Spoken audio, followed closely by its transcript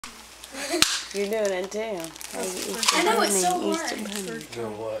You're doing it too. I know it's so Easter hard. Bunny.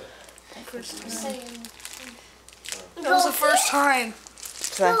 Doing what? That was the first time.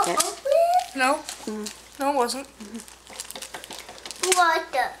 Second. No. No, it wasn't.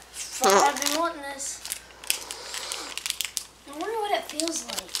 What the? I've been wanting this. I wonder what it feels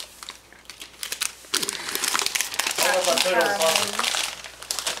like. I don't know if I put it on carpet.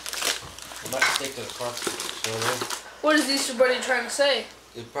 I might stick to the carpet. You know what I mean? What is Easter Bunny trying to say?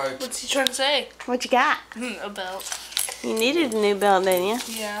 It probably. What's he trying to say? What you got? A belt. You needed a new belt, didn't you?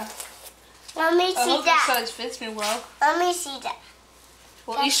 Yeah. Let me I see hope that. the size fits me well. Let me see that.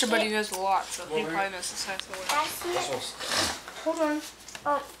 Well, That's Easter Bunny it. knows a lot, so he Well, probably knows the size of the That's This it. one's. Hold on.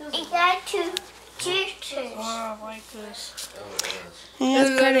 Oh, it got two teachers. Oh, I like this. Oh, it is. Yeah, it's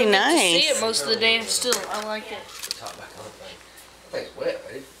And pretty I don't get to see nice. it most of the day still. I like it. The top back on the thing. That thing's wet,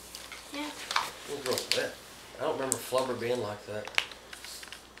 babe. Yeah. It's real wet. I don't remember flubber being like that.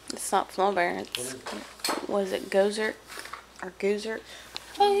 It's not flubber. What is It's, it? was it Gozert or Goozert?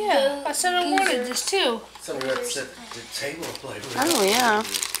 Oh, yeah. I said I wanted this too. Somebody got to sit at the table and play with it. Oh, yeah.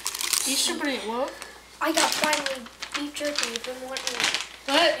 Easter Bunny, what? I got finally beef jerky. I've been wanting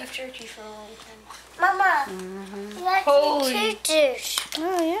What? beef jerky for a long time. Mama, you got Holy. two teachers.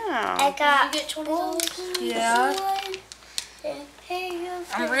 Oh, yeah. I got You get $20? one, Yeah. and pay you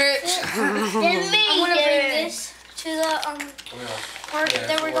for I'm rich. Then me. I want to bring there. this to the Yeah. park Yeah,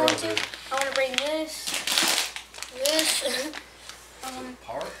 that we're what going I'll to. do. I want to bring this.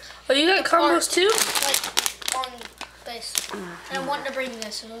 Park? Oh, you got combos too? Like on this. And I'm wanting to bring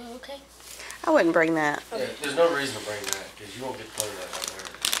this. Okay. I wouldn't bring that. Yeah, there's no reason to bring that because you won't get to play with that out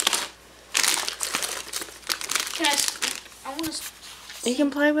there. Can I want to. You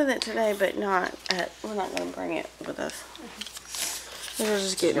can play with it today, but not at. We're not going to bring it with us. It'll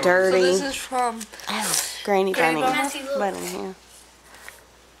just get So dirty. this is from. Granny Granny Bunny. Bunny. Matthew, look. Bunny, yeah.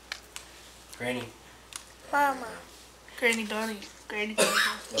 Granny. Mama. Granny Bunny. Granny Bunny.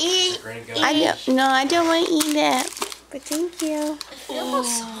 Eat. Granny go. I don't. No, I don't want to eat that. But thank you. Look how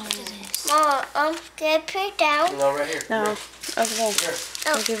soft it is. Mama, can I put it down? No, right here. No, Here. over there. Here.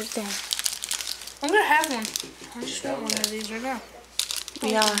 I'll give it down. I'm gonna have one. I just want one of these right now.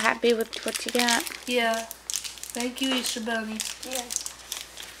 Y'all happy with what you got? Yeah. Thank you, Easter Bunny.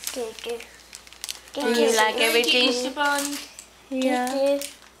 Thank you. Do you like everything? Easter Bunny. Yeah.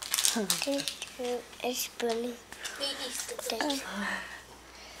 Thank you. It's funny.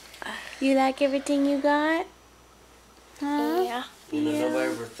 You like everything you got? Huh? Yeah. You know,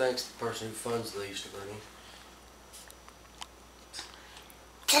 nobody ever thanks the person who funds the Easter Bunny.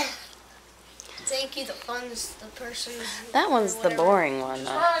 Thank you, the fun's the person. That one's the boring one,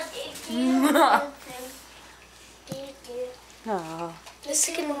 though. Oh. This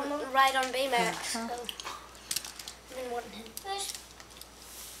can ride on Baymax. So. I've been wanting him.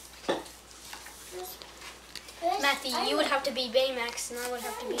 Matthew, you would have to be Baymax, and I would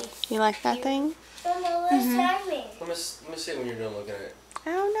have to be. You like that thing? Let me see it when you're done looking at it. I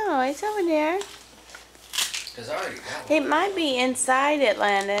don't know. It's over there. Because I already got one. It might be inside it,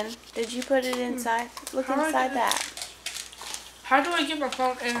 Landon. Did you put it inside? Look How do I inside do it? that. How do I get my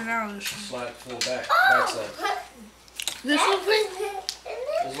phone in and out of this? Slide it full back. Backside. This little thing?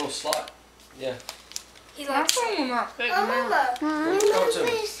 There's a little slot. Yeah. My phone will not fit in there. Mama, Huh? when Go you to put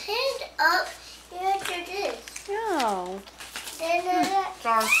me. his hand up, you have to do this. No. Then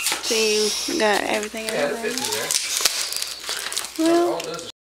Sorry. So you got everything Yeah, over it there? fits in there. Well, All it does is